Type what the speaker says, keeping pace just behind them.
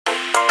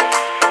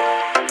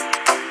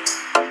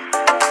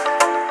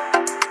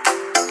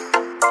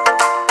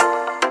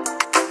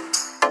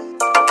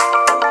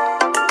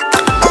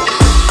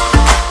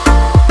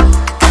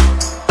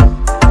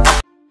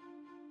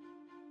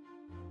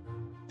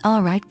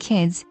Alright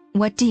kids,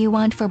 what do you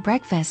want for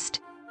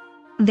breakfast?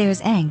 There's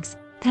eggs,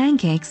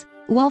 pancakes,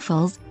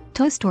 waffles,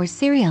 toast or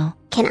cereal.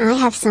 Can I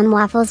have some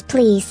waffles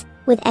please,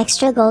 with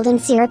extra golden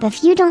syrup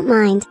if you don't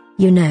mind?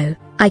 You know,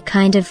 I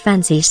kind of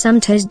fancy some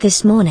toast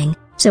this morning,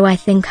 so I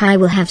think I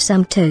will have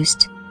some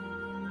toast.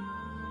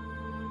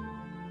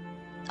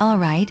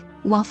 Alright,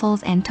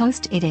 waffles and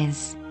toast it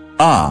is.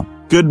 Ah,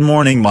 good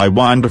morning my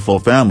wonderful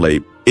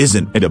family,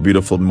 isn't it a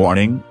beautiful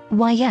morning?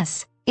 Why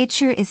yes, it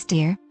sure is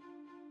dear.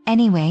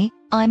 Anyway,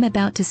 I'm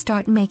about to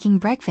start making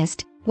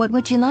breakfast, what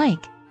would you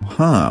like?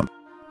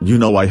 You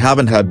know I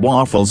haven't had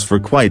waffles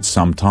for quite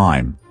some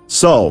time,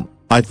 so,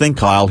 I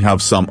think I'll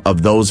have some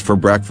of those for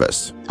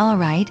breakfast.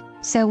 Alright,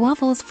 so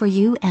waffles for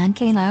you and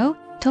Kalo,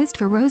 toast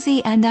for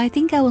Rosie and I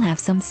think I will have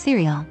some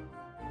cereal.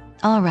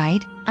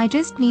 Alright, I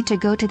just need to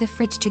go to the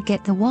fridge to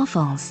get the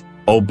waffles.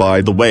 Oh by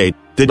the way,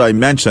 did I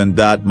mention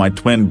that my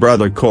twin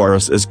brother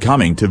Coris is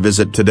coming to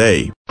visit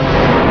today?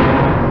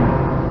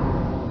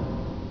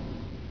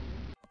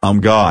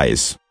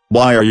 Guys,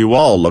 why are you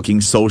all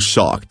looking so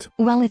shocked?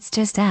 Well it's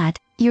just that,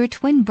 your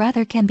twin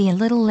brother can be a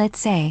little, let's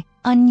say,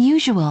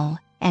 unusual,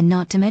 and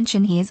not to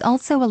mention he is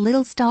also a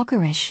little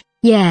stalkerish.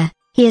 Yeah,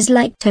 he is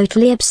like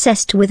totally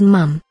obsessed with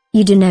Mum.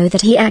 You do know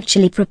that he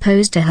actually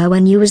proposed to her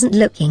when you wasn't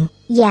looking.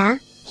 Yeah,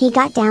 he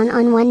got down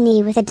on one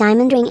knee with a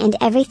diamond ring and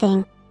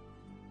everything.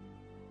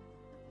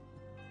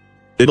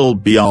 It'll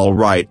be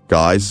alright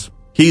guys,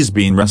 he's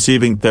been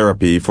receiving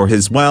therapy for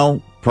his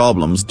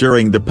problems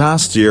during the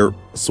past year,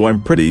 so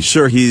I'm pretty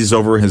sure he's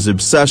over his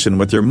obsession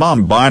with your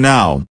mom by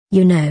now.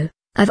 You know,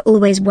 I've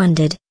always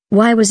wondered,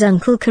 why was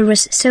Uncle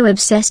Coris so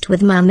obsessed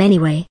with Mum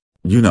anyway?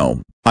 You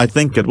know, I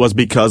think it was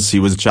because he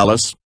was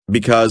jealous,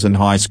 because in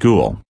high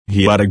school,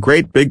 he had a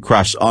great big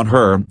crush on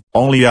her,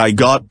 only I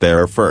got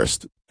there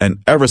first,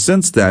 and ever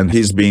since then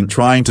he's been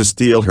trying to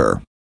steal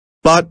her.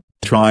 But,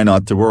 try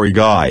not to worry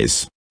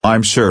guys,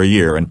 I'm sure a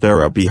year in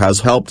therapy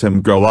has helped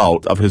him grow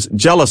out of his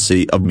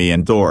jealousy of me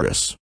and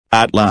Doris.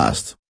 At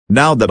last,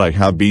 now that I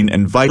have been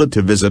invited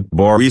to visit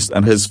Boris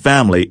and his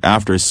family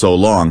after so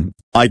long,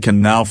 I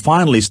can now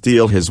finally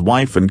steal his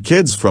wife and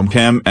kids from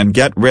him and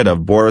get rid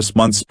of Boris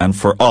once and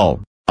for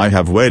all. I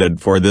have waited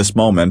for this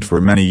moment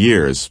for many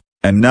years,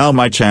 and now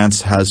my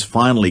chance has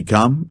finally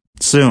come.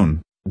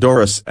 Soon,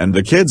 Doris and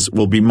the kids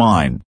will be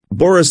mine.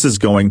 Boris is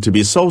going to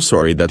be so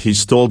sorry that he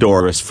stole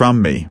Doris from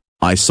me.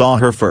 I saw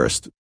her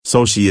first,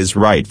 so she is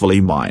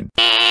rightfully mine.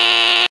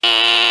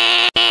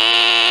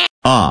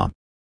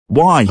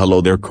 Why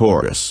hello there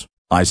Coris,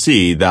 I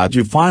see that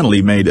you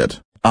finally made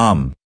it.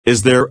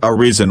 Is there a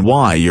reason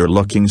why you're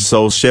looking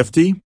so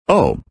shifty?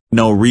 Oh,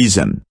 no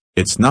reason,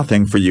 it's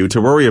nothing for you to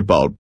worry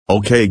about.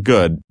 Okay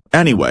good,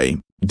 anyway,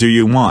 do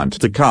you want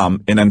to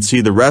come in and see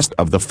the rest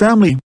of the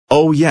family?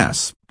 Oh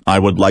yes, I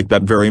would like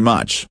that very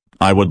much.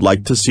 I would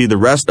like to see the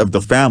rest of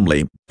the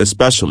family,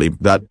 especially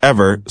that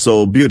ever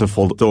so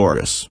beautiful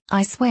Doris.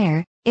 I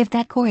swear, if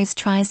that Coris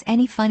tries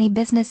any funny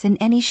business in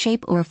any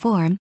shape or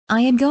form,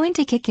 I am going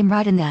to kick him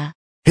right in the...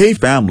 Hey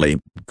family,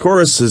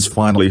 Coris is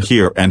finally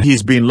here and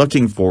he's been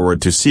looking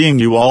forward to seeing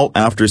you all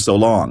after so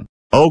long.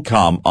 Oh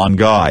come on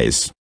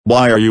guys,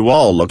 why are you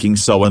all looking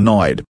so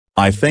annoyed?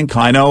 I think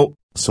I know,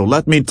 so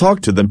let me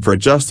talk to them for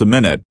just a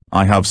minute.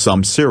 I have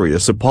some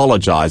serious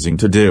apologizing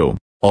to do.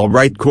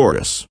 Alright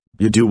Coris,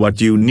 you do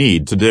what you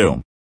need to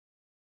do.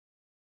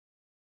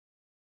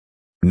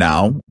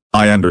 Now,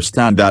 I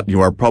understand that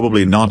you are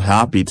probably not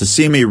happy to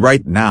see me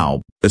right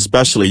now,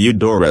 especially you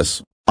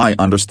Doris. I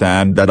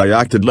understand that I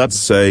acted, let's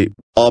say,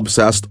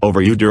 obsessed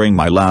over you during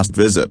my last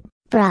visit.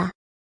 Bruh.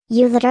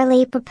 You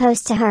literally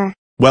proposed to her.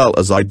 Well,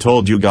 as I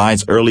told you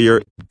guys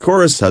earlier,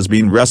 Coris has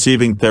been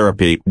receiving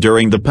therapy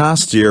during the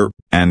past year,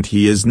 and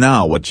he is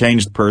now a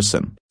changed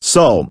person.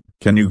 So,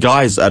 can you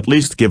guys at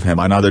least give him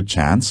another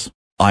chance?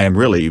 I am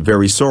really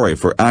very sorry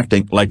for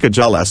acting like a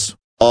jealous,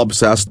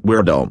 obsessed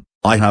weirdo.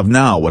 I have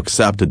now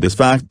accepted this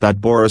fact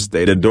that Boris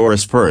dated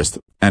Doris first,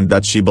 and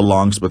that she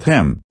belongs with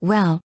him.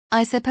 Well,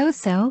 I suppose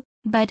so.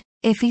 But,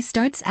 if he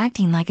starts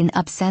acting like an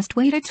obsessed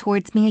waiter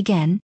towards me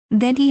again,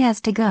 then he has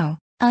to go,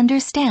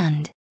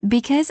 understand,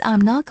 because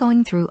I'm not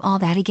going through all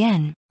that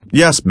again.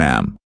 Yes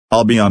ma'am,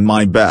 I'll be on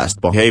my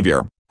best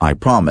behavior, I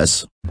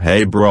promise.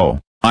 Hey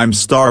bro, I'm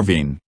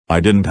starving,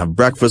 I didn't have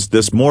breakfast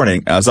this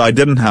morning as I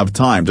didn't have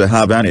time to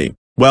have any.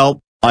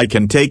 Well, I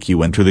can take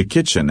you into the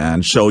kitchen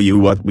and show you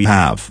what we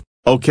have.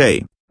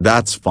 Okay,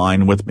 that's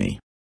fine with me.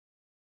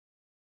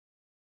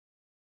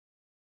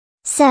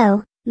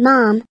 So,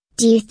 Mom,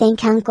 do you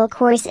think Uncle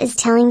Coris is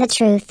telling the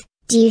truth?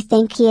 Do you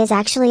think he is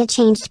actually a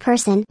changed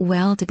person?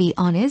 Well, to be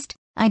honest,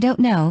 I don't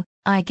know.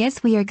 I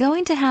guess we are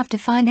going to have to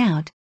find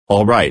out.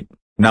 Alright,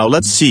 now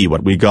let's see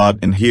what we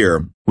got in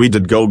here. We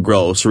did go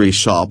grocery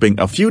shopping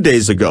a few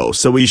days ago,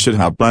 so we should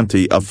have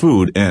plenty of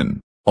food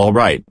in.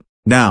 Alright,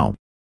 now.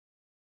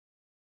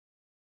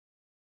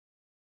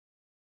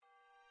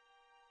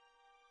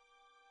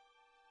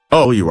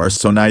 Oh, you are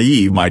so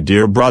naive my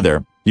dear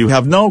brother. You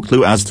have no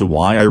clue as to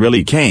why I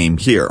really came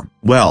here.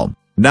 Well,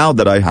 now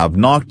that I have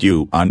knocked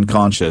you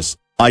unconscious,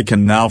 I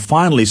can now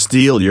finally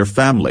steal your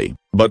family.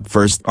 But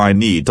first I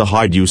need to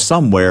hide you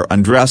somewhere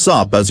and dress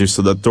up as you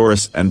so that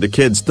Doris and the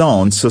kids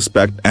don't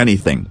suspect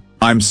anything.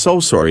 I'm so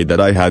sorry that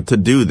I had to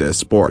do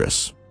this,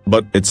 Boris.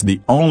 But it's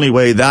the only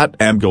way that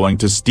I'm going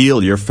to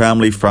steal your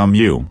family from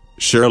you.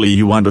 Surely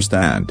you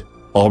understand.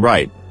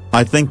 Alright.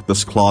 I think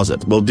this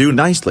closet will do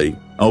nicely.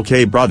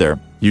 Okay, brother,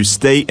 you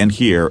stay in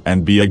here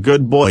and be a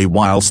good boy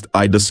whilst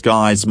I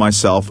disguise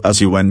myself as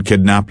you and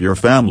kidnap your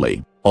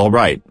family.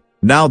 Alright.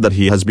 Now that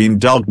he has been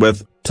dealt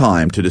with,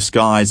 time to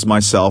disguise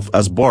myself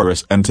as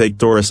Boris and take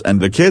Doris and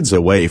the kids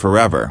away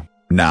forever.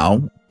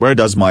 Now, where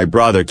does my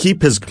brother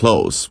keep his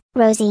clothes?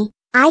 Rosie,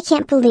 I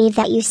can't believe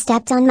that you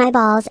stepped on my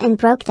balls and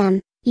broke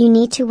them. You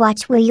need to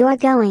watch where you're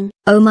going.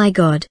 Oh my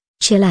god,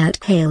 chill out,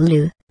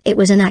 Lou. It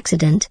was an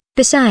accident.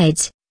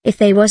 Besides, if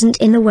they wasn't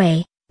in the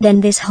way, then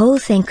this whole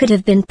thing could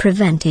have been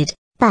prevented.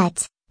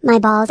 But, my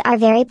balls are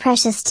very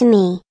precious to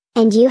me,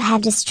 and you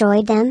have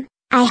destroyed them.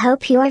 I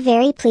hope you are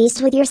very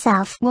pleased with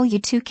yourself. Will you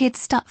two kids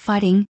stop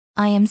fighting?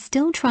 I am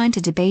still trying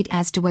to debate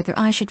as to whether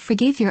I should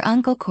forgive your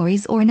Uncle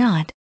Coris or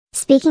not.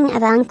 Speaking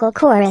of Uncle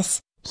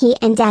Coris, he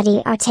and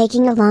Daddy are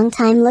taking a long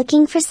time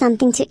looking for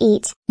something to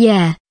eat.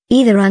 Yeah,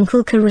 either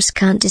Uncle Coris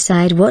can't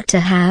decide what to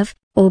have,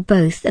 or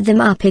both of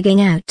them are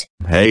pigging out.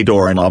 Hey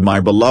Dorina, my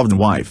beloved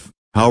wife,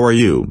 how are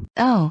you?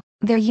 Oh,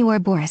 there you are,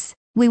 Boris.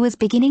 We was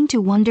beginning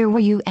to wonder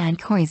where you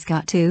and Coris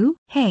got to.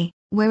 Hey,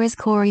 where is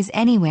Coris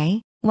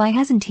anyway? Why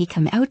hasn't he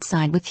come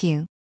outside with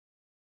you?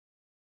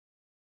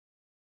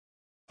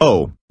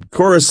 Oh,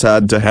 Coris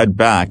had to head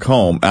back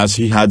home as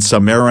he had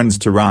some errands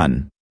to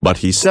run, but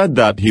he said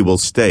that he will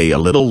stay a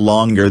little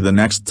longer the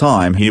next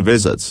time he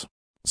visits.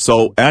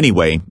 So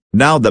anyway,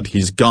 now that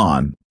he's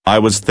gone, I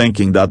was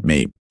thinking that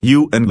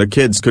you and the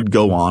kids could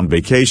go on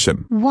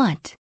vacation.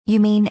 What? You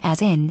mean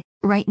as in,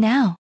 right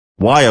now?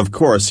 Why, of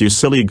course, you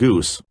silly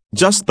goose,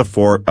 just the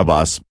four of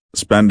us,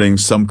 spending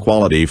some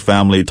quality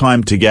family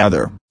time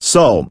together.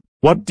 So,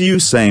 what do you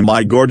say,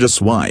 my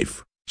gorgeous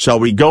wife? Shall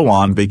we go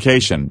on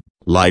vacation,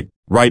 like,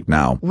 right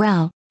now?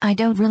 Well, I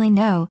don't really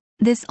know.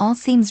 This all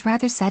seems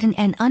rather sudden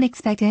and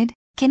unexpected.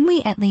 Can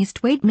we at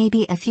least wait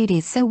maybe a few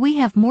days so we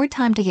have more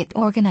time to get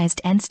organized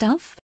and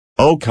stuff?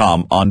 Oh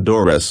come on,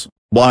 Doris.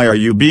 Why are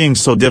you being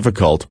so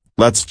difficult?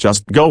 Let's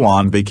just go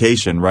on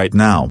vacation right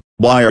now.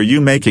 Why are you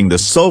making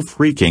this so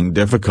freaking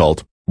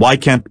difficult? Why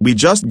can't we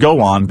just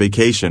go on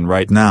vacation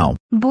right now?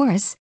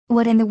 Boris,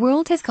 what in the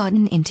world has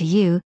gotten into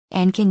you,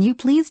 and can you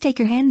please take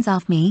your hands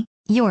off me?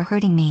 You're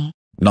hurting me.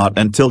 Not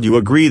until you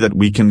agree that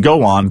we can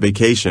go on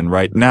vacation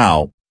right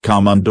now.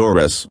 Come on,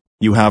 Doris.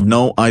 You have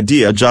no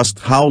idea just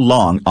how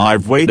long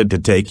I've waited to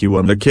take you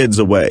and the kids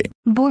away.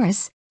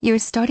 Boris, you're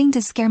starting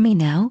to scare me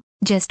now.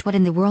 Just what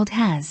in the world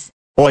has?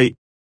 Oi!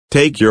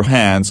 Take your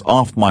hands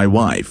off my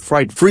wife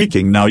right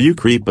freaking now, you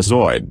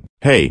creepazoid.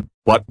 Hey,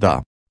 what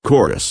the?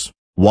 Coris,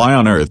 why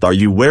on earth are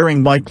you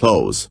wearing my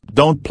clothes?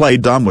 Don't play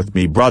dumb with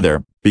me,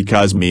 brother,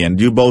 because me and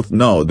you both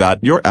know that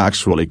you're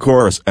actually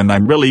Coris and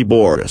I'm really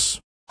Boris.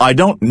 I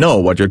don't know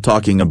what you're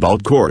talking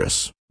about,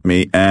 Coris.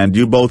 Me and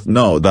you both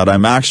know that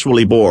I'm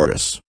actually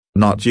Boris,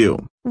 not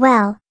you.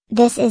 Well,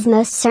 this is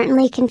most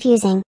certainly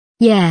confusing.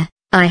 Yeah,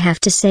 I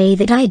have to say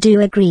that I do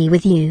agree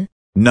with you.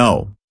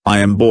 No, I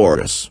am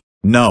Boris.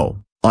 No,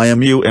 I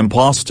am you,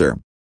 imposter.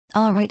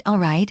 Alright.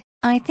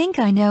 I think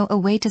I know a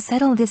way to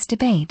settle this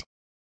debate.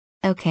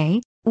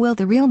 Okay, will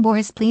the real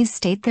Boris please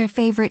state their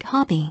favorite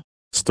hobby?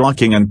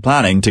 Stalking and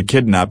planning to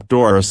kidnap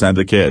Doris and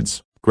the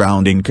kids,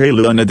 grounding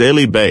Kayla on a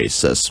daily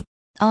basis.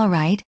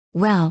 Alright,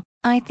 well,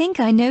 I think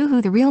I know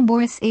who the real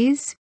Boris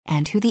is,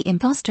 and who the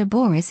imposter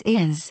Boris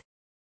is.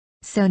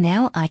 So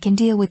now I can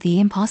deal with the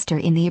imposter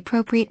in the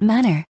appropriate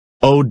manner.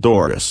 Oh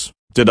Doris,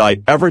 did I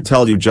ever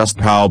tell you just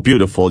how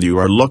beautiful you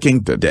are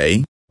looking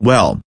today?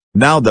 Well,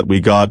 now that we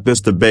got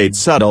this debate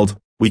settled,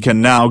 we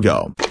can now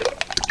go.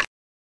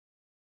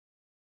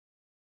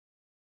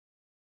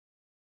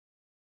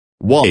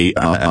 Why?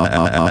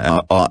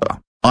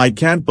 I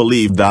can't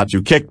believe that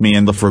you kicked me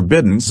in the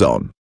forbidden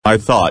zone. I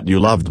thought you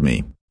loved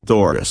me,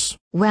 Doris.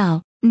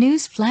 Well,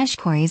 newsflash,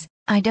 Coris,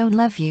 I don't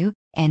love you,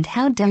 and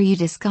how dare you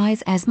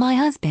disguise as my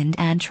husband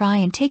and try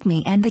and take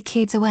me and the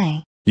kids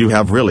away. You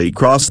have really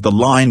crossed the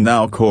line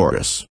now,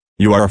 Coris.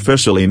 You are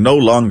officially no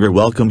longer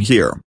welcome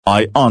here.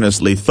 I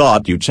honestly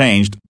thought you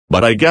changed,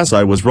 but I guess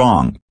I was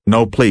wrong.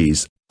 No,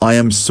 please, I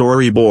am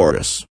sorry,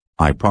 Boris.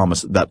 I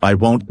promise that I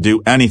won't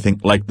do anything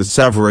like this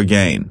ever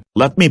again.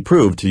 Let me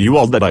prove to you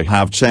all that I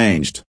have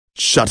changed.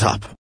 Shut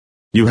up.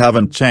 You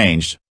haven't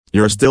changed.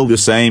 You're still the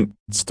same,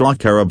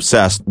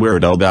 stalker-obsessed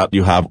weirdo that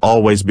you have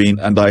always been,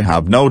 and I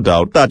have no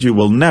doubt that you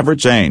will never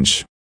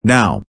change.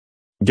 Now,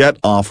 get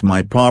off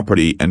my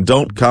property and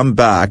don't come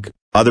back,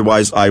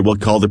 otherwise I will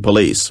call the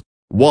police.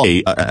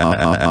 Why?